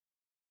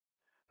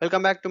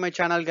Welcome back to my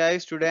channel,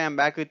 guys. Today I'm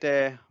back with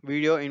a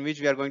video in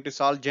which we are going to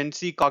solve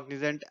genc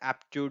Cognizant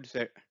aptitude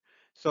set.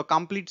 So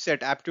complete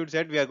set aptitude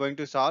set we are going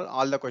to solve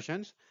all the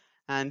questions,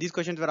 and these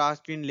questions were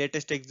asked in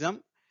latest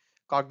exam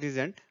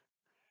Cognizant.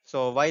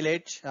 So why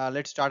late?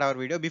 Let's start our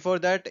video. Before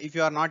that, if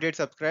you are not yet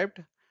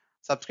subscribed,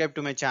 subscribe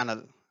to my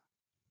channel.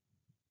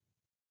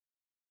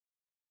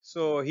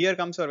 So here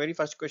comes our very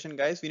first question,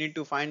 guys. We need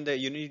to find the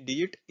unit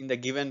digit in the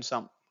given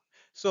sum.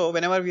 So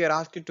whenever we are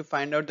asked to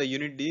find out the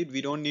unit digit,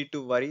 we don't need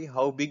to worry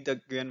how big the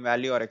given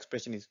value or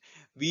expression is.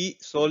 We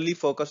solely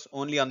focus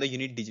only on the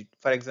unit digit.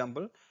 For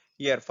example,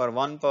 here for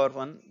 1 power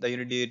 1, the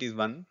unit digit is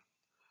 1,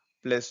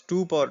 plus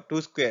 2 power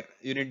 2 square,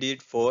 unit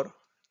digit 4,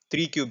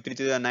 3 cube, 3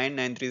 to the 9,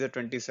 9 3 to the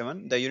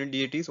 27, the unit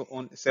digit is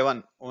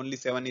 7, only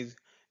 7 is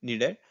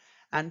needed.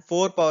 And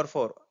 4 power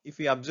 4, if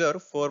we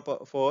observe 4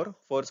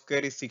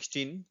 square is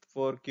 16,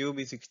 4 cube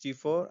is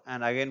 64,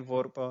 and again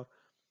 4 power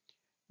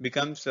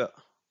becomes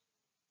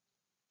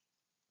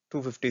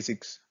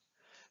 256.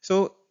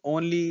 So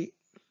only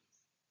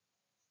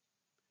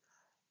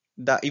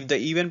the if the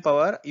even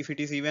power, if it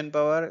is even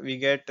power we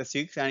get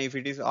 6, and if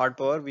it is odd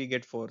power we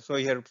get 4. So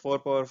here 4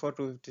 power 4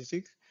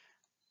 256,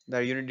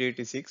 the unit digit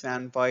is 6,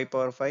 and 5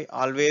 power 5,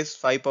 always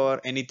 5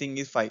 power anything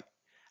is 5,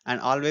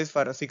 and always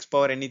for 6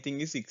 power anything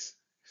is 6.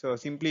 So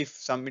simply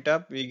sum it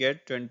up, we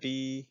get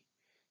 27,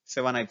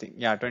 I think.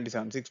 Yeah,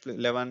 27. 6 plus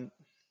 11,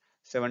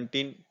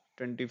 17,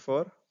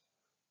 24,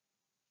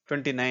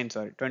 29,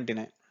 sorry,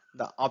 29.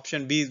 The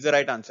option B is the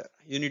right answer.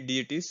 Unit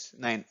digit is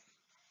 9.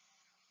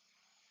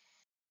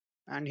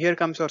 And here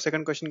comes our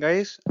second question,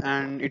 guys,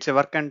 and it's a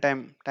work and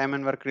time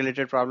and work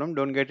related problem.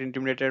 Don't get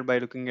intimidated by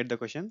looking at the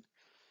question.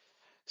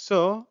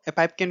 So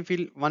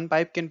one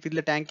pipe can fill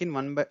the tank in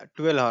 1 by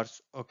 12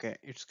 hours. Okay,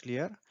 it's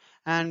clear.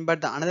 And but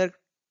the another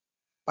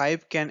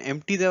pipe can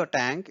empty the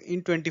tank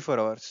in 24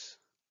 hours.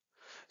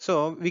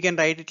 So we can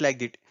write it like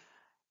that.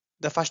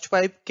 The first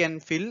pipe can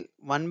fill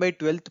 1 by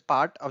 12th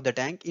part of the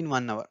tank in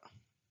 1 hour.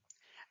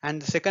 And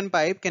the second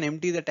pipe can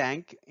empty the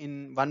tank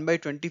in 1 by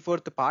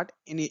 24th part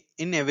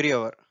in every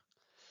hour.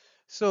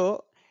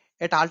 So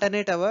at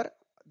alternate hour,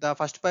 the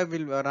first pipe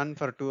will run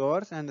for 2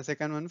 hours and the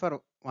second one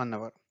for 1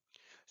 hour.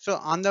 So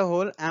on the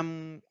whole,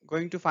 I'm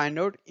going to find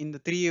out in the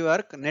 3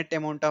 work net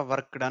amount of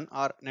work done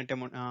or net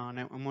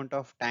amount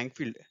of tank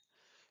filled.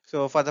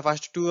 So for the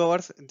first 2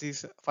 hours,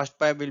 this first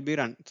pipe will be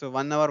run. So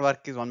 1 hour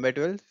work is 1 by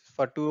 12.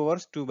 For 2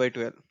 hours, 2 by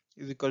 12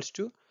 is equals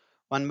to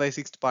 1 by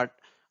 6th part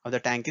of the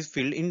tank is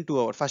filled in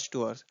 2 hours, first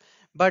 2 hours.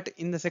 But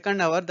in the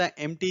second hour, the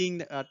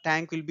emptying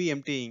tank will be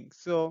emptying.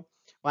 So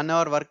 1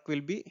 hour work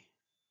will be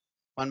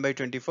 1 by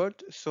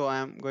 24th. So I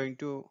am going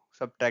to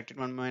subtract it,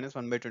 1 minus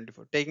 1 by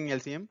 24. Taking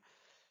LCM,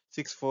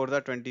 6 4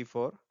 the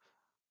 24.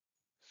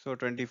 So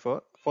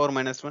 24, 4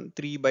 minus 1,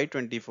 3 by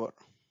 24.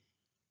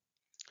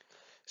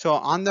 So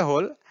on the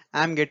whole,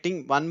 I am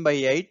getting 1 by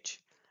 8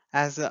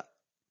 as a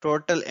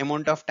total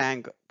amount of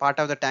tank, part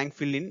of the tank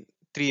fill in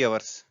 3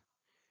 hours.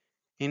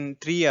 In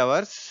 3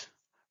 hours,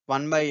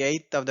 1 by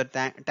 8 of the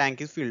tank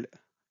is filled.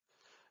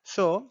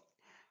 So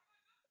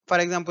for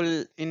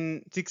example,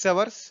 in 6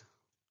 hours,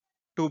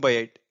 2 by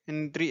 8.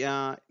 In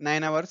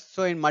 9 hours,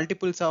 so in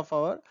multiples of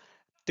our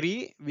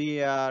 3,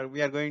 we are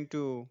going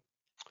to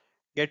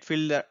get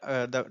filled,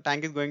 the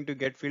tank is going to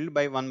get filled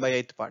by 1 by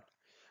 8th part.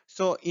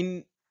 So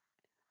in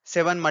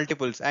 7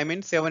 multiples, I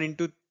mean 7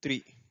 into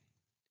 3.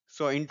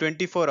 So in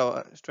 24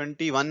 hours,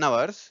 21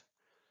 hours,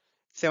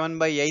 7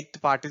 by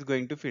 8th part is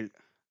going to fill,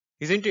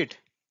 isn't it?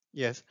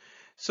 Yes.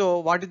 So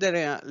what is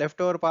the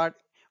leftover part?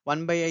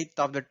 1 by 8th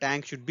of the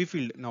tank should be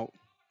filled. Now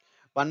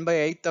 1 by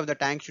 8th of the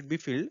tank should be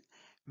filled.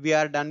 We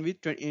are done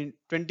with in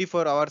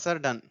 24 hours are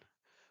done.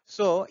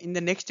 So in the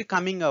next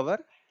coming hour,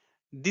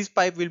 this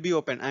pipe will be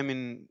open. I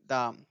mean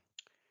the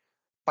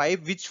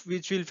pipe which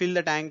will fill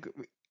the tank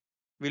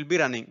will be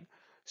running.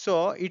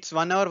 So its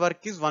 1 hour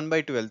work is 1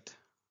 by 12th.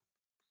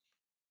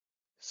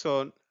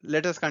 So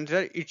let us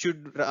consider it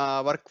should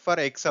work for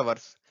x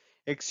hours.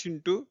 X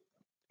into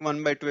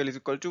 1 by 12 is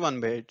equal to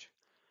 1 by 8.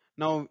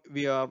 Now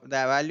we the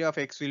value of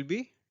x will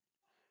be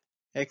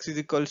x is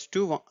equals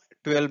to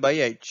 12 by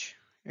 8.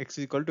 X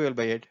is equal to 12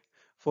 by 8.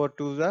 4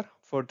 2s are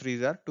 4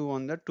 3s are 2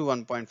 1 the 2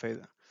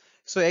 1.5.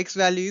 So x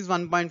value is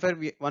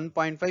 1.5,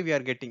 1.5 we are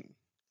getting,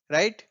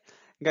 right?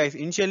 Guys,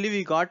 initially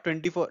we got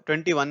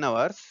 21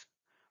 hours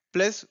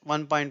plus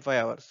 1.5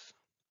 hours.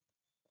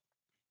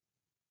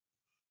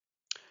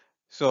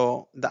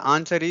 So the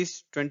answer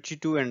is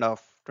 22 and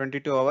half,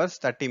 22 hours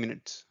 30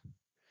 minutes.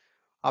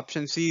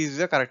 Option C is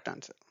the correct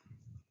answer.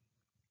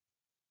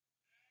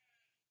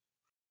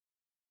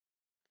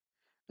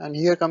 And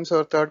here comes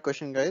our third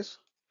question, guys.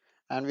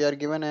 And we are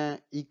given a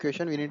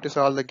equation. We need to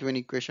solve the given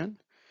equation.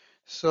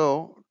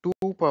 So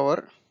 2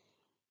 power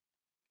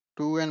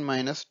 2n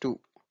minus 2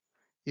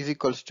 is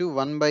equals to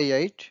 1 by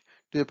 8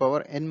 to the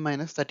power n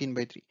minus 13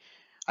 by 3.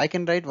 I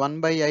can write 1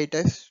 by 8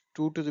 as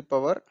 2 to the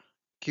power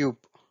cube.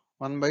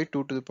 1 by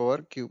 2 to the power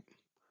cube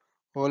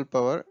whole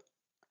power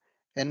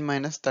n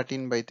minus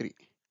 13 by 3.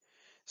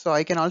 So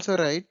I can also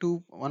write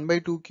 1 by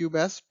 2 cube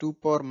as 2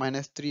 power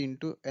minus 3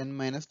 into n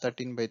minus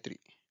 13 by 3.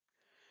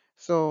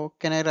 So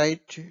can I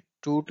write 2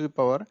 to the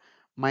power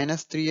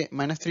minus 3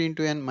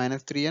 into n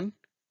minus 3n,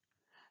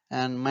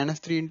 and minus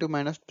 3 into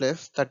minus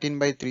plus 13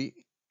 by 3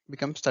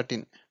 becomes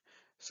 13.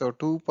 So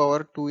 2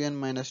 power 2n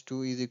minus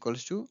 2 is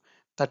equals to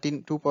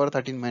 13, 2 power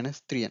 13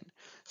 minus 3n.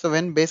 So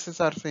when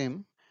bases are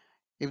same,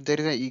 if there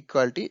is an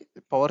equality,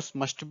 powers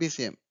must be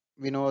same.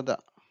 We know the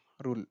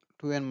rule.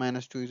 2n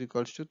minus 2 is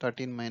equals to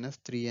 13 minus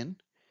 3n,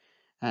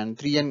 and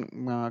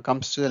 3n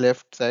comes to the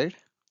left side.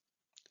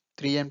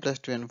 3n plus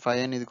 2n,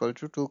 5n is equal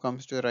to 2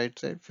 comes to the right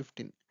side,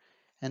 15.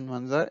 n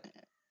ones are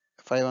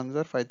 5 ones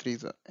are 5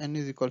 threes are, n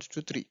is equals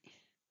to 3.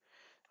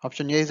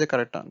 Option A is the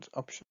correct answer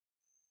option.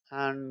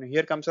 And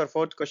here comes our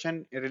fourth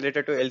question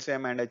related to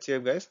LCM and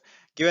HCF, guys.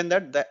 Given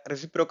that the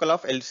reciprocal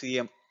of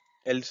LCM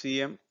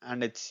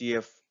and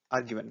HCF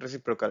are given,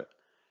 reciprocal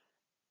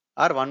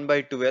are 1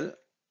 by 12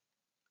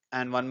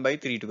 and 1 by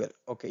 312.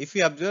 Okay, if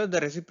we observe the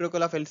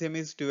reciprocal of LCM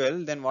is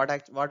 12, then what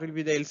will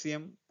be the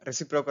LCM?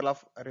 Reciprocal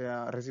of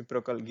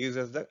reciprocal gives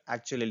us the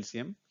actual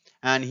LCM,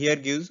 and here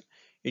gives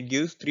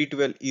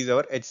 312 is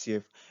our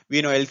HCF.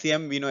 We know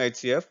LCM, we know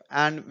HCF,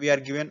 and we are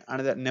given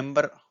another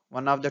number,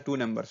 one of the two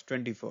numbers,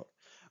 24.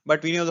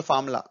 But we know the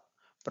formula: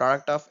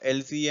 product of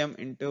LCM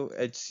into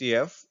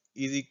HCF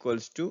is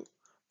equals to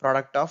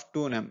product of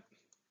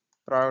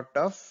product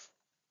of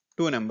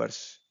two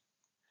numbers,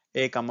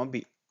 A comma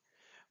B.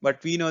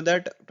 But we know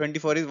that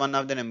 24 is one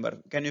of the number.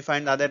 Can we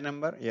find the other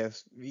number?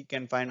 Yes, we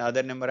can find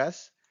other number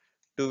as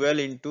 12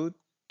 into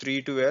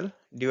 312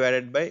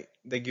 divided by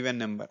the given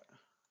number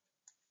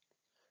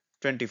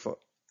 24.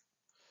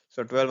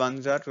 So 12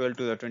 ones are 12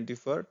 to the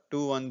 24,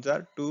 2 ones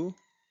are 2,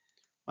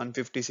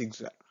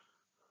 156 are.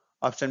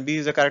 Option B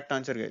is the correct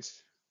answer,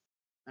 guys.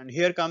 And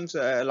here comes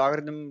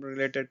logarithm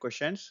related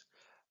questions.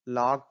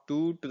 Log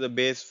 2 to the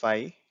base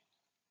 5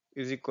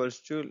 is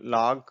equals to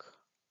log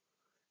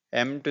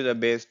m to the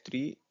base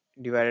 3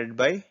 divided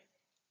by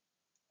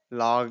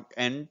log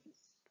n,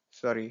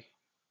 sorry,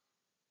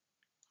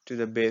 to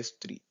the base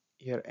 3.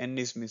 Here n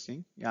is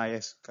missing. Yeah,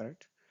 yes,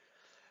 correct.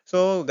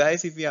 So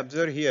guys, if we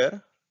observe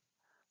here,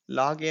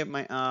 log a,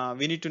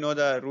 we need to know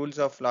the rules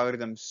of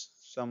logarithms,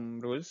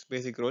 some rules,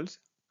 basic rules,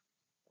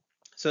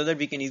 so that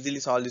we can easily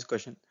solve this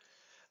question.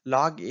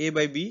 Log a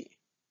by b,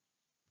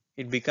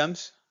 it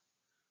becomes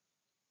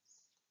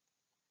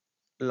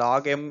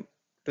log m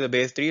to the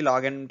base 3,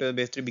 log n to the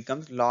base 3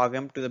 becomes log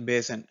m to the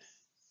base n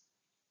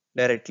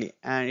directly,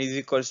 and is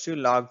equals to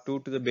log 2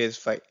 to the base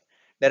 5.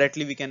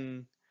 Directly we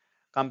can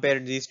compare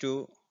these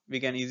two. We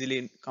can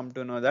easily come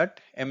to know that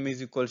m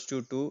is equals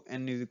to 2,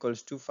 n is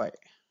equals to 5.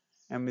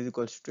 M is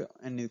equals to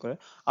n is equal.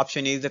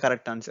 Option A is the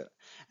correct answer.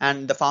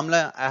 And the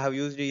formula I have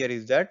used here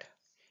is that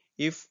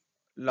if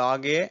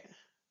log a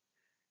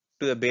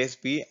to the base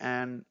b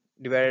and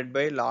divided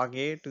by log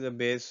a to the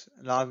base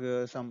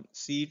log some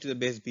c to the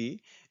base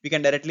b, we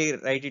can directly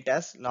write it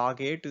as log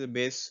a to the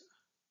base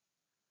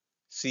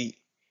c.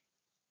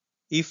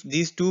 If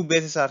these two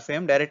bases are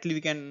same, directly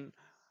we can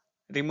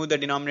remove the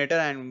denominator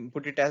and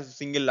put it as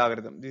single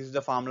logarithm. This is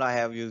the formula I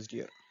have used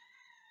here.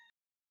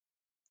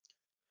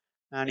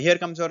 And here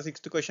comes our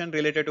sixth question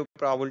related to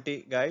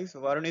probability, guys.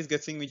 Varun is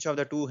guessing which of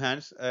the two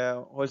hands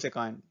holds a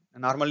coin.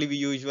 Normally, we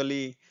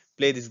usually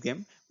play this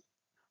game.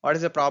 What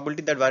is the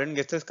probability that Varun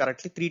guesses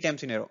correctly 3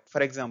 times in a row?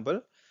 For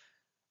example,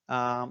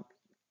 um,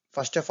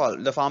 first of all,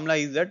 the formula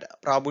is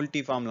that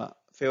probability formula,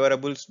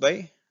 favorables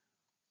by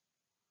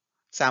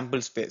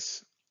sample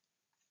space.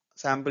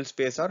 Sample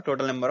space or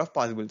total number of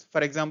possibles.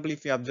 For example,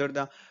 if you observe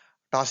the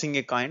tossing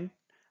a coin,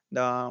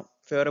 the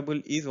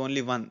favorable is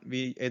only one.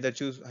 We either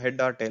choose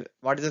head or tail.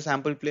 What is the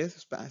sample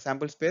place?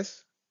 Sample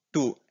space?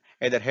 Two.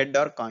 Either head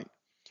or coin.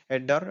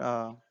 Head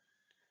or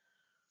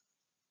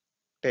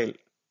tail.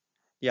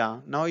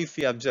 Yeah. Now, if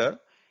we observe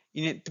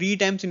in 3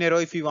 times in a row,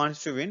 if he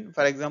wants to win,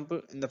 for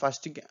example, in the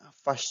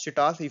first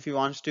toss, if he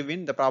wants to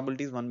win, the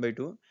probability is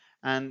 1/2,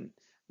 and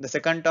the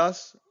second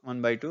toss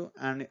 1/2,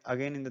 and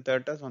again in the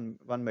third toss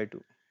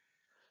 1/2.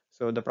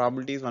 So the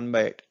probability is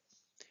 1/8.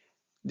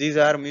 These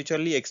are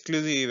mutually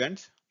exclusive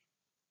events.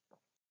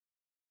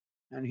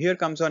 And here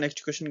comes our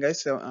next question,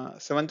 guys. So,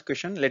 seventh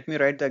question. Let me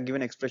write the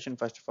given expression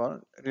first of all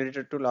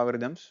related to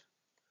logarithms.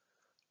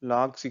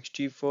 Log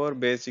 64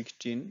 base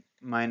 16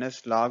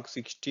 minus log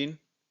 16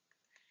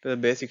 to the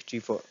base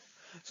 64.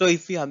 So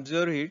if we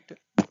observe it,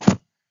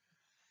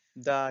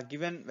 the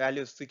given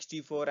values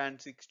 64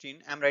 and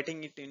 16, I'm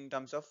writing it in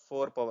terms of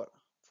 4 power,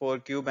 4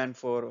 cube and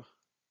 4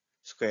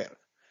 square.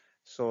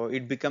 So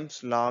it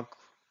becomes log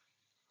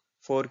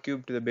 4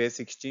 cube to the base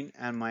 16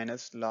 and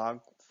minus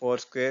log 4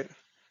 square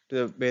to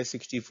the base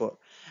 64.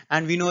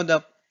 And we know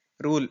the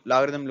rule,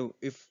 logarithm rule.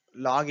 If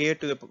log a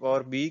to the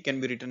power b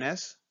can be written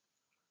as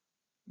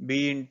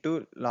b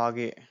into log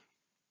a.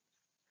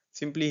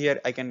 Simply here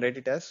I can write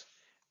it as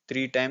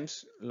 3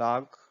 times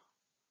log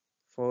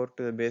 4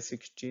 to the base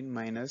 16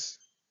 minus,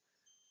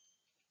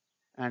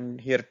 and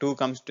here 2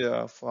 comes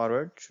to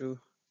forward to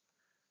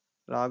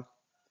log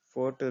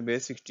 4 to the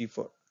base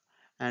 64,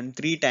 and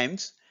 3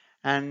 times,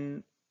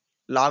 and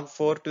log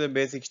 4 to the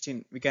base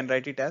 16 we can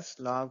write it as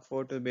log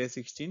 4 to the base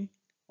 16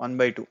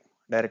 1/2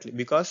 directly,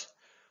 because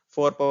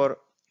 4 power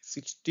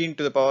 16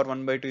 to the power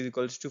 1 by 2 is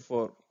equals to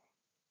 4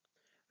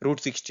 root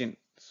 16.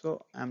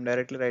 So I'm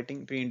directly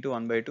writing 3 into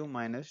 1 by 2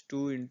 minus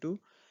 2 into,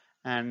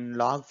 and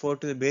log 4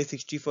 to the base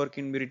 64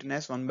 can be written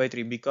as 1 by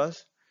 3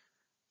 because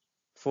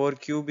 4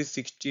 cube is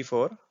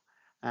 64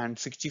 and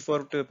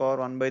 64 to the power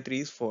 1 by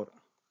 3 is 4.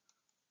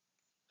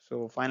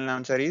 So final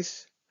answer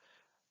is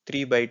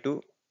 3 by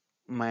 2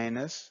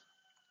 minus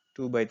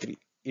 2 by 3.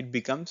 It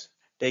becomes,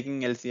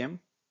 taking LCM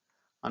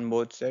on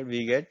both sides,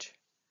 we get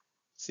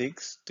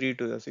 6, 3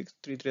 to the 6,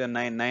 3 to the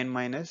 9, 9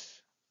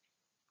 minus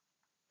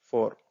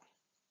 4.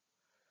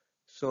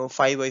 So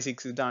 5 by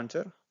 6 is the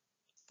answer.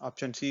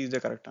 Option C is the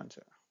correct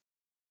answer.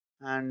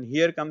 And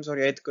here comes our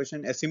eighth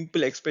question. A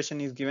simple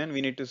expression is given.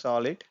 We need to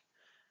solve it.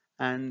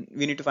 And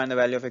we need to find the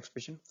value of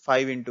expression.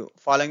 5 into,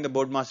 following the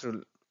BODMAS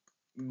rule.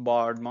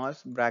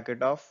 BODMAS,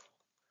 bracket of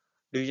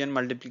division,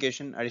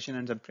 multiplication, addition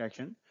and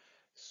subtraction.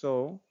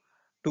 So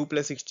 2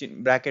 plus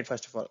 16, bracket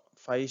first of all.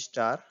 5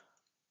 star,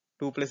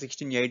 2 plus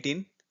 16,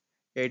 18.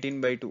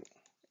 18 by 2.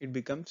 It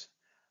becomes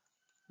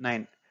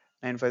 9.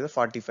 9 5 is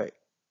 45.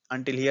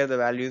 Until here the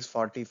value is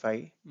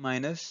 45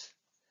 minus,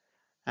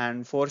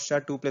 and 4 star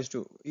 2 plus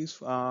 2 is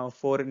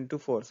 4 into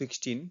 4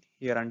 16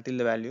 here until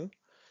the value.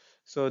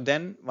 So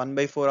then 1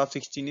 by 4 of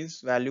 16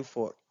 is value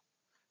 4.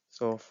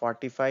 So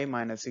 45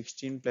 minus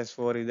 16 plus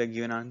 4 is the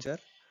given answer.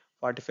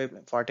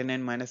 45,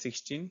 49 minus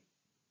 16,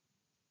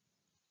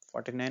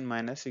 49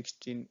 minus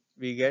 16,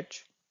 we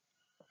get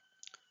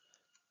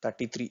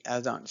 33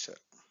 as the answer.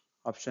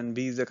 Option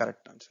B is the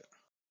correct answer.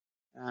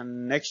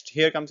 And next,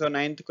 here comes our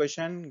ninth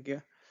question.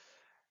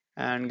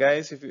 And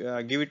guys, if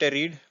you give it a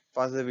read,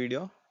 pause the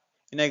video.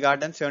 In a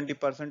garden,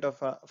 70%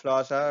 of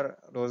flowers are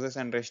roses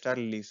and rest are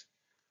lilies.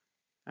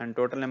 And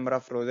total number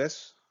of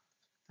roses,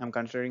 I'm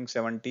considering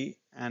 70,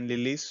 and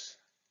lilies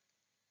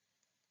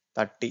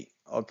 30.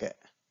 Okay,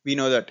 we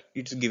know that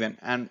it's given.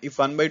 And if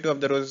 1 by 2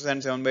 of the roses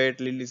and 7 by 8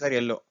 lilies are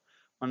yellow,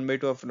 1 by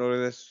 2 of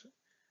roses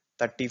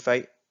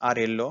 35 are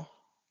yellow,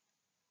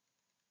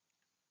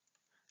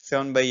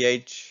 7 by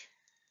 8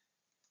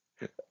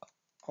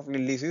 of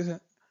lilies is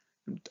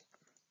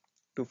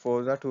 2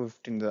 4 the 2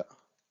 15 the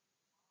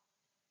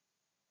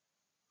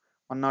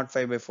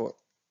 105 by 4.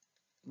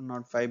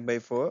 105 by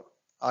 4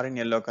 are in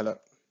yellow color.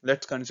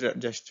 Let's consider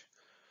just.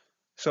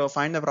 So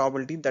find the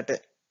probability that a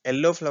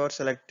yellow flower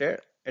selected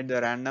at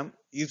the random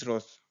is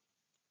rose.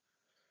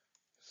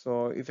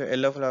 So if a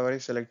yellow flower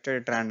is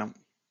selected at random,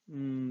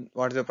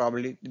 what is the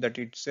probability that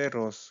it's a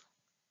rose?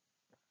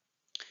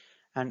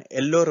 And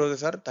yellow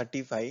roses are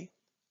 35,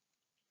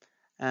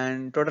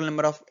 and total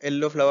number of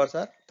yellow flowers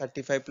are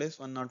 35 plus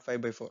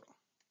 105 by 4.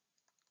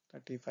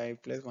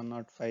 35 plus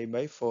 105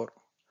 by 4.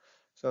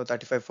 So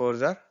 35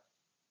 fours are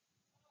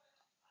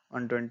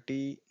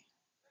 120,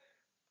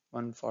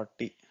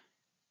 140.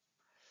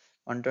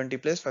 120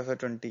 plus 5 are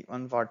 20.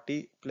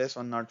 140 plus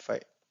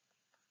 105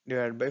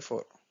 divided by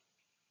 4.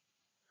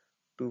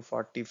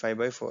 245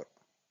 by 4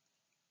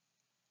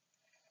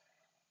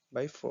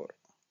 by 4.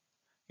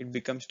 It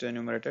becomes to the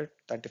numerator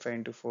 35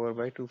 into 4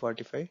 by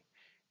 245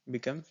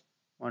 becomes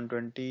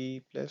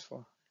 120 plus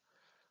 4,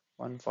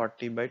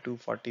 140 by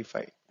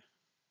 245.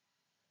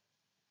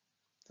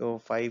 So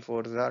 5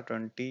 fours are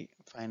 20,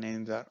 5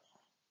 nines are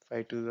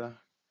 5 twos are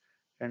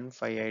 10,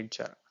 5 eights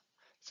are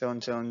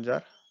 7 sevens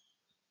are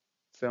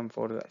 7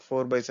 fours are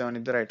 4 by 7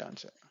 is the right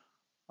answer.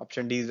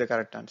 Option D is the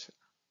correct answer.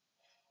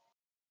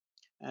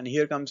 And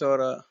here comes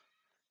our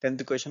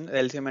 10th question.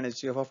 LCM and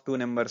HCF of two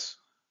numbers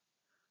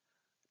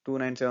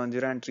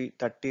 2970 and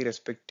 330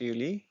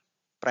 respectively.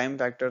 Prime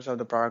factors of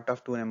the product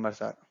of two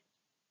numbers are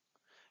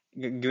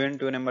given.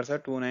 Two numbers are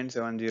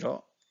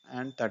 2970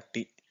 and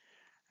 30,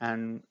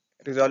 and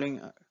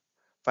resolving,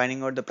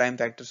 finding out the prime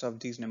factors of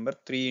these numbers.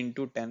 3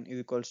 into 10 is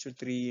equals to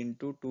 3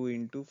 into 2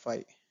 into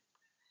 5.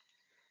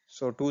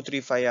 So 2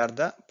 3 5 are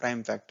the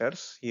prime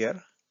factors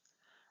here,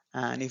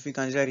 and if we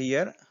consider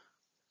here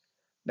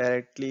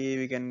directly,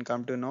 we can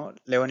come to know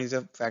 11 is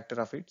a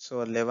factor of it.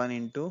 So 11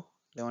 into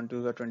 11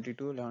 2 is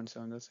 22, 11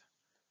 7 is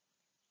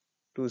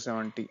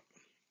 270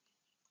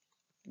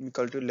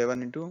 equal to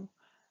 11 into,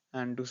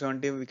 and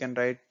 270 we can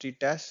write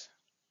it as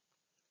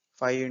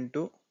 5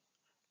 into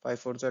 5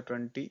 4s are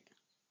 20,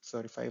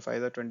 sorry 5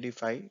 5 are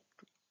 25,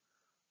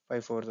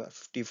 5 4s are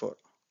 54.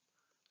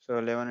 So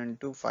 11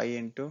 into 5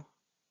 into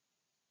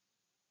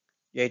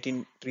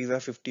 18 3s are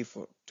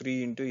 54.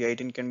 3 into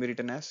 18 can be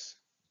written as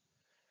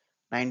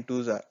 9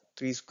 2s are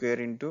 3 square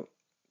into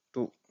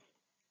 2.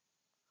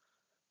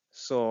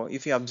 So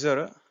if you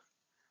observe,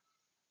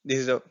 this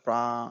is the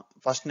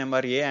first number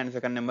A and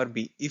second number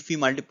B. If we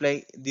multiply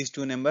these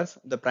two numbers,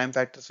 the prime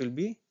factors will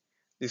be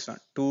this one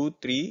 2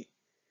 3,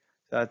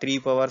 3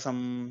 power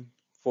some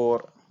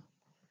 4.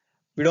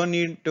 We don't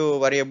need to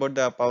worry about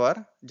the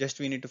power, just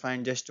we need to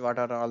find just what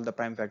are all the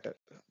prime factors.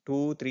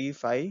 2 3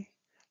 5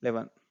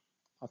 11.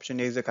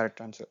 Option A is the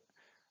correct answer.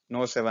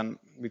 No 7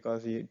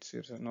 because it's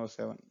no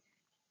 7,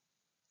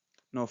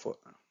 no 4.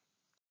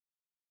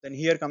 Then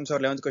here comes our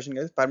 11th question,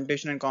 guys.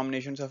 Permutation and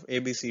combinations of A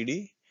B C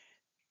D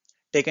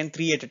taken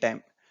 3 at a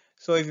time.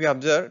 So if we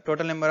observe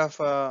total number of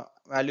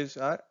values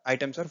are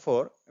items are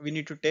 4, we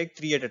need to take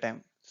 3 at a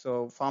time.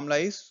 So formula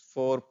is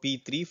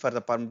 4p3 for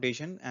the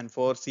permutation and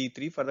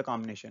 4c3 for the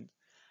combination.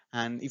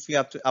 And if we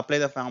have to apply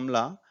the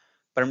formula,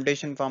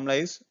 permutation formula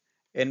is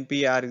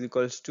npr is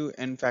equals to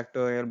n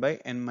factorial by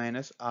n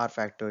minus r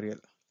factorial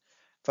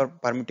for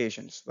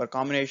permutations. For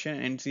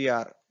combination,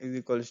 ncr is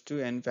equals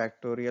to n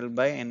factorial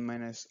by n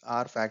minus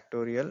r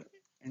factorial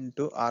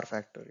into r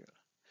factorial.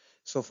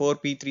 So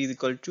 4p3 is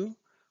equal to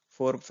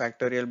 4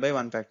 factorial by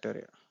 1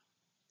 factorial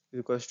is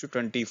equals to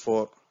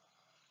 24.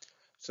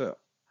 So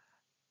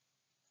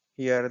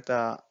here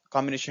the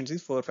combinations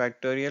is 4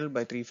 factorial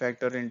by 3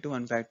 factorial into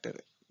 1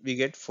 factorial. We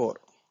get 4.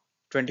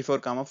 24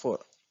 comma 4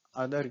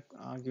 are the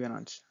given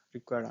answer,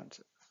 required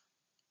answer.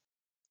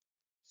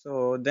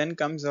 So then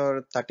comes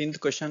our 13th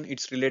question.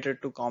 It's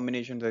related to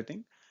combinations, I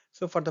think.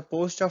 So for the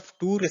post of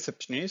 2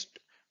 receptionists,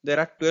 there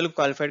are 12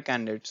 qualified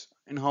candidates.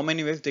 In how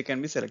many ways they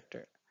can be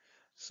selected?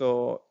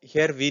 So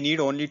here we need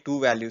only two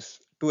values,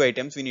 two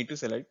items we need to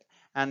select,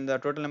 and the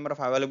total number of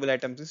available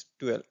items is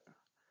 12.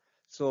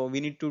 So we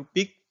need to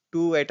pick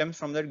two items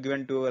from that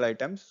given 12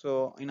 items.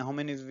 So in how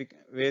many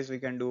ways we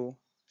can do?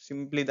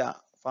 Simply the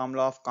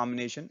formula of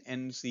combination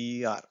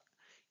NCR.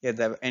 Here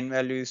the n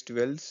value is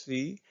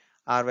 12c,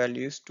 r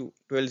value is 2.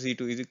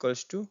 12c2 is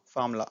equals to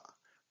formula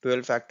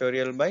 12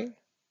 factorial by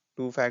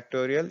 2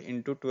 factorial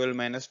into 12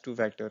 minus 2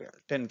 factorial,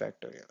 10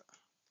 factorial.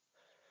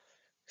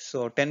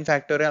 So 10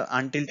 factorial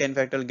until 10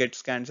 factorial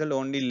gets cancelled,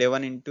 only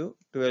 11 into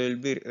 12 will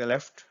be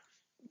left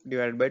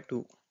divided by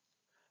 2.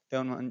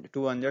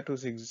 2 1 2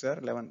 6 are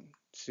 11,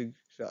 6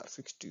 are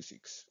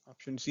 66.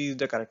 Option C is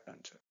the correct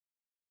answer.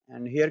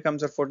 And here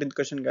comes our 14th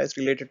question, guys,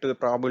 related to the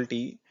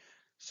probability.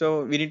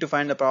 So we need to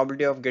find the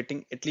probability of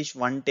getting at least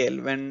one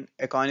tail when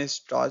a coin is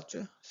tossed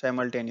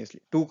simultaneously.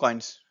 Two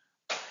coins.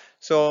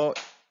 So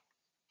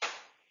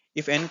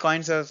if n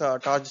coins are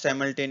tossed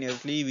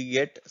simultaneously, we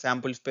get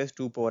sample space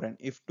 2 power n.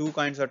 If two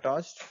coins are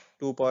tossed,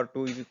 2 power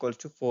 2 is equals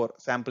to 4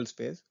 sample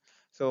space.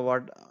 So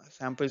what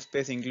sample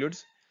space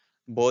includes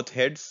both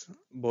heads,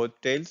 both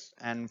tails,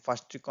 and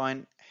first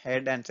coin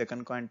head and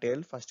second coin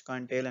tail, first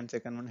coin tail and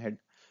second one head.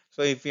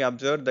 So if we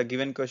observe the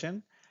given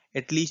question,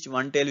 at least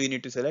one tail we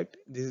need to select.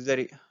 This is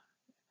the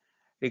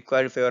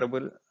required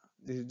favorable.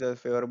 This is the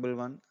favorable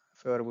one,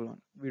 favorable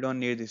one. We don't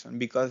need this one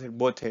because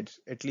both heads,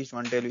 at least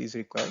one tail is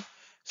required.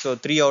 So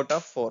 3 out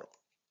of 4.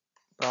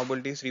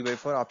 Probability is 3 by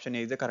 4. Option A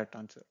is the correct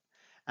answer.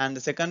 And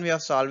the second way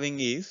of solving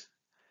is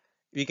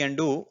we can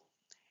do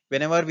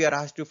whenever we are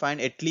asked to find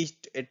at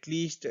least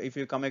if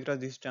you come across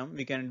this term,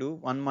 we can do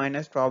 1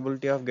 minus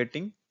probability of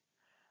getting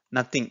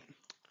nothing,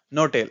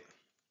 no tail.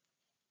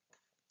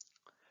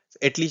 So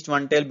at least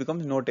one tail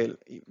becomes no tail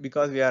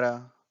because we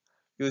are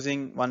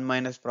using 1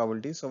 minus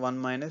probability. So 1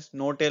 minus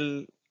no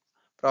tail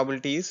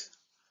probability is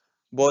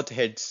both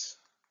heads.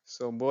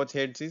 So both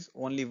heads is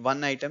only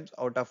one items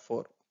out of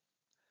 4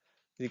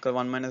 is equal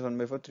 1 minus 1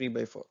 by 4, 3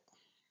 by 4.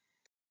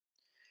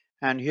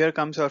 And here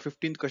comes our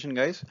 15th question,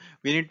 guys.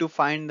 We need to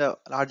find the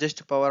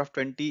largest power of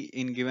 20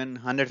 in given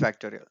 100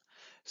 factorial.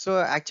 So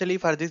actually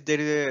for this there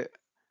is a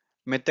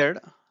method,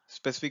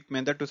 specific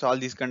method to solve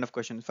these kind of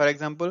questions. For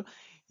example,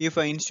 if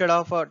instead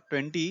of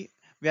 20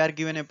 we are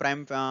given a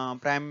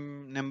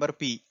prime number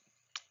p,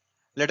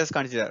 let us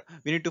consider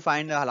we need to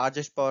find the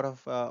largest power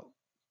of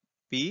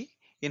p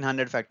in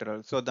 100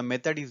 factorial. So the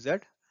method is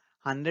that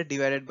 100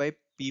 divided by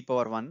p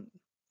power 1.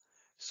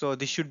 So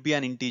this should be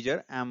an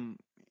integer. I'm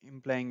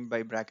implying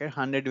by bracket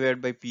 100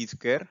 divided by p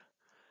square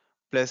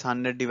plus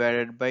 100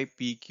 divided by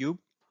p cube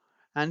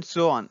and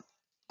so on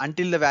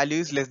until the value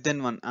is less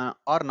than 1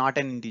 or not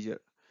an integer.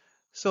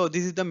 So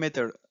this is the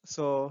method.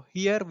 So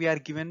here we are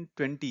given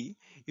 20.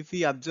 If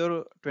we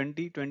observe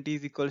 20, 20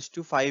 is equals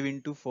to 5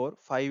 into 4,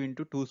 5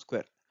 into 2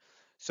 square.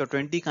 So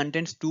 20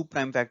 contains two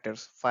prime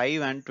factors,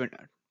 5 and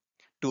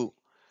 2.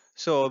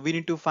 So we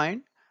need to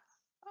find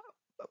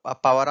a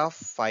power of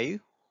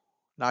 5,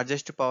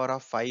 largest power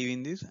of 5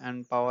 in this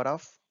and power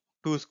of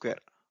 2 square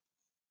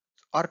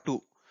or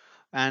 2.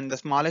 And the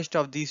smallest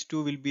of these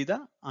two will be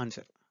the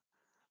answer.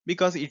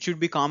 Because it should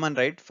be common,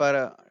 right?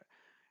 For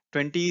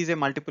 20 is a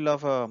multiple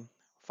of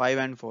 5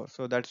 and 4.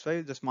 So that's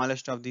why the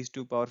smallest of these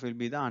two powers will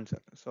be the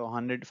answer. So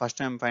 100,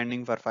 first I'm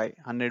finding for 5,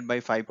 100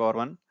 by 5 power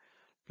 1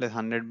 plus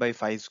 100 by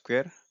 5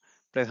 square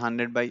plus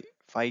 100 by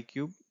 5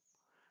 cube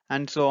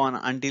and so on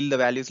until the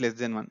value is less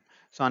than 1.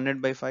 So 100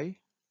 by 5,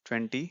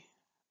 20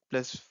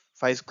 plus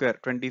 5 square,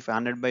 20,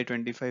 100 by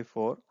 25,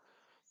 4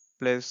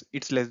 plus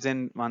it's less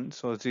than 1,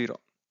 so 0.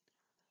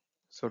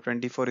 So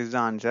 24 is the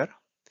answer.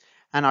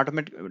 And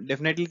automatic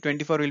definitely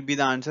 24 will be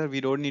the answer.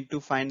 We don't need to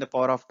find the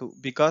power of 2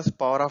 because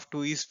power of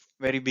 2 is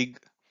very big.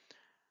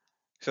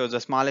 So the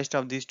smallest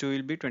of these two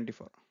will be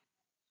 24.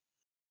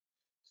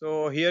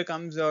 So here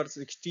comes our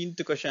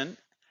 16th question.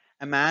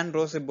 A man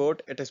rows a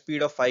boat at a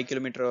speed of 5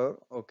 km/h.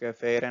 Okay,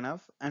 fair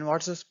enough. And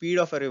what's the speed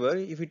of a river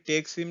if it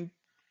takes him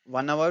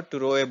 1 hour to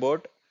row a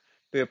boat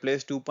to a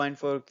place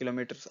 2.4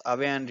 kilometers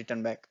away and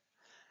return back?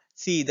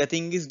 See, the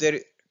thing is there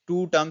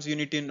two terms you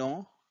need to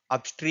know,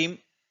 upstream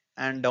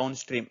and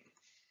downstream.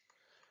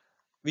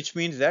 which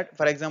means that,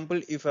 for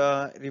example, if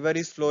a river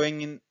is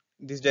flowing in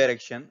this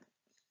direction,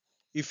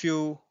 if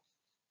you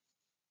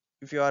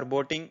if you are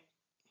boating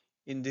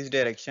in this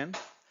direction,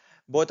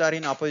 both are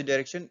in opposite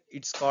direction,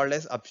 it's called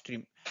as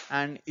upstream.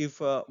 And if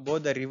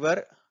both the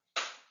river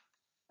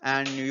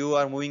and you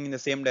are moving in the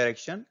same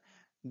direction,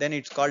 then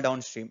it's called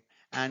downstream.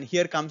 And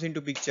here comes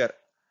into picture,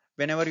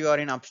 whenever you are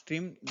in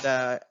upstream,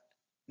 the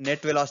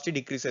net velocity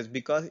decreases,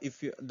 because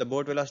if the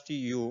boat velocity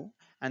u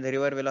and the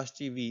river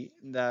velocity v,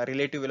 the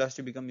relative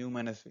velocity become u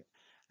minus v,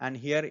 and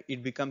here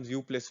it becomes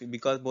u plus v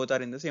because both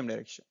are in the same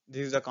direction.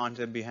 This is the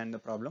concept behind the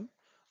problem.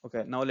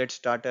 Okay, now let's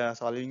start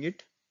solving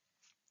it.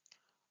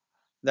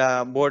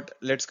 The boat,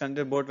 let's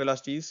consider boat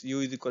velocity is u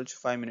is equal to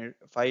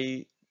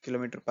 5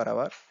 kilometer per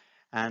hour,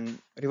 and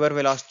river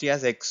velocity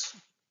as x,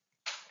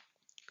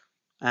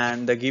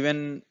 and the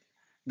given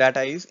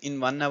data is in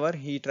 1 hour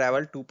he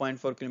traveled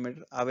 2.4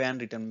 kilometer away and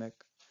return back.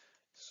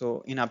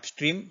 So in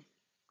upstream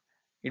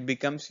it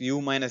becomes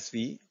u minus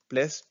v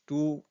plus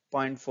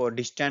 2.4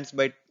 distance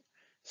by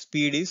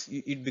speed is,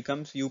 it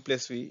becomes u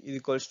plus v is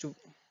equals to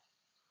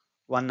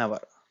 1 hour.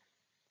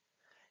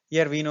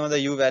 Here we know the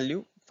u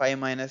value 5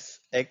 minus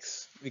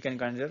x, we can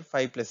consider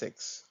 5 plus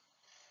x.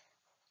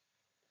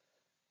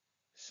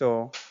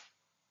 So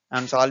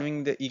I'm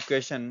solving the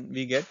equation,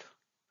 we get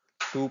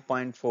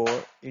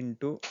 2.4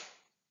 into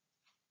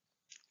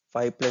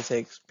 5 plus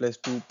x plus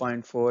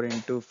 2.4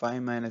 into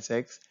 5 minus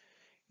x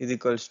is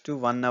equals to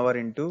 1 hour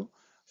into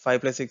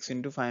 5 plus x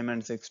into 5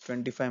 minus x,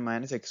 25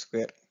 minus x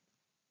square.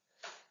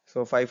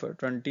 So 5 for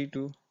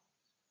 22,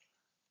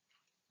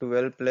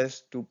 12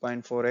 plus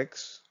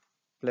 2.4x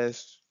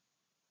plus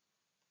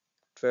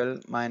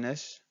 12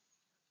 minus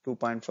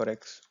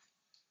 2.4x,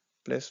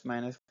 plus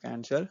minus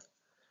cancel.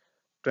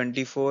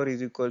 24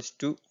 is equals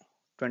to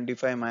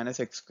 25 minus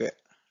x square.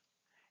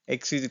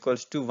 X is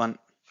equals to 1.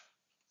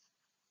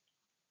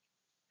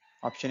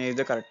 Option A is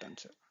the correct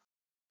answer.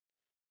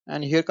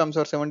 And here comes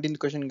our 17th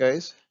question,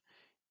 guys.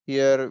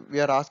 Here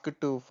we are asked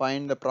to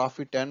find the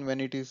profit and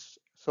when it is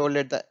sold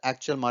at the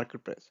actual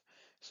market price.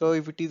 So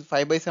if it is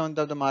 5 by 7th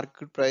of the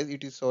market price,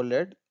 it is sold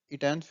at,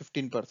 it earns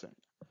 15%.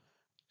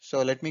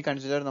 So let me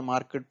consider the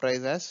market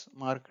price as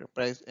market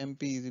price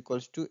MP is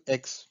equals to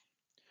X.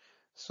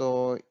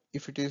 So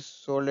if it is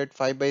sold at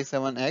 5 by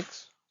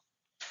 7x,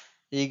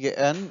 he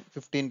earn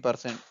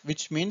 15%,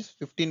 which means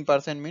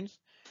 15% means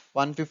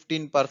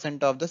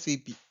 115% of the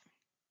CP.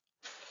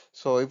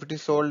 So if it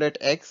is sold at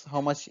X,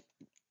 how much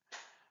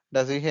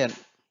does he earn?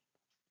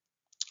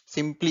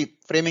 Simply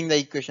framing the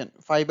equation,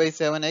 5 by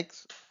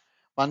 7x,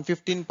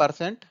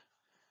 115%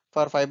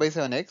 for 5 by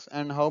 7x,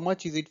 and how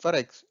much is it for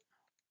x?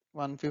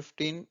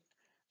 115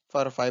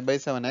 for 5 by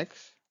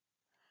 7x,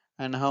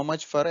 and how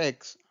much for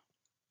x?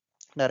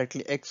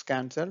 Directly x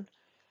cancelled.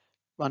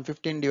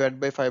 115 divided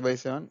by 5 by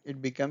 7,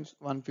 it becomes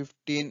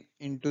 115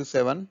 into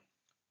 7,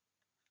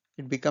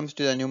 it becomes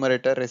to the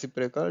numerator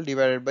reciprocal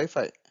divided by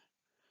 5.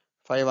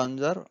 5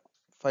 ones are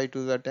 5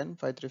 twos are 10,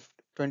 5 3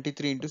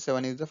 23 into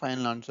 7 is the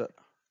final answer,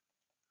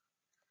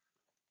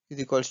 is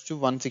equals to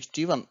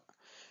 161.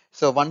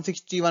 So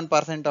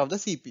 161% of the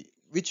CP,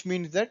 which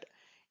means that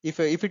if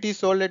it is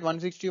sold at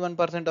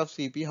 161% of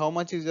CP, how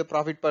much is the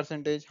profit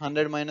percentage?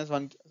 100 minus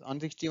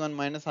 161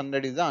 minus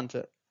 100 is the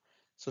answer.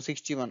 So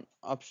 61,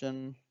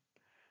 option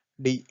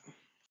D.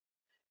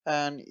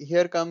 And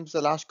here comes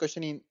the last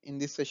question in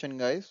this session,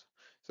 guys.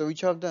 So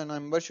which of the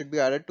numbers should be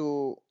added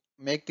to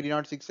make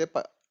 306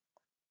 a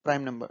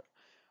prime number?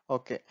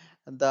 Okay,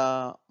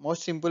 the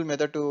most simple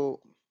method to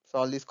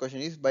solve this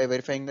question is by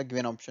verifying the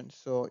given options.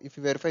 So if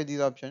you verify these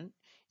options,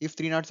 if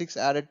 306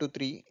 added to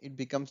 3, it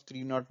becomes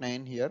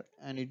 309 here,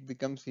 and it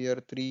becomes here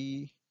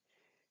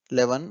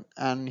 311,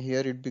 and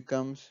here it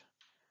becomes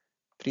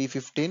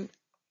 315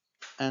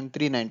 and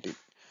 319.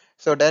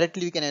 So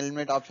directly we can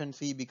eliminate option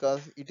C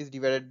because it is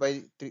divided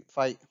by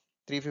 5.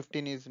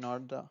 315 is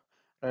not the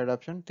right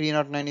option.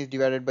 309 is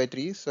divided by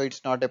 3, so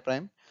it's not a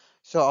prime.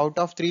 So out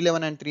of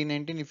 311 and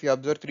 319, if you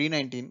observe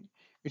 319,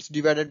 it's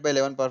divided by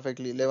 11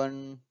 perfectly.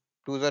 11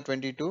 2s are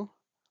 22,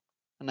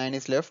 9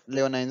 is left,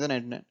 11 9s are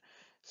 99.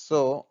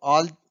 So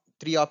all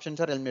three options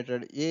are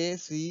eliminated. A,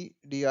 C,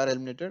 D are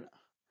eliminated.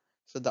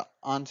 So the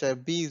answer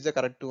B is the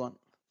correct one.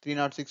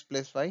 306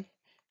 plus 5,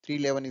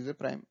 311 is the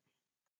prime.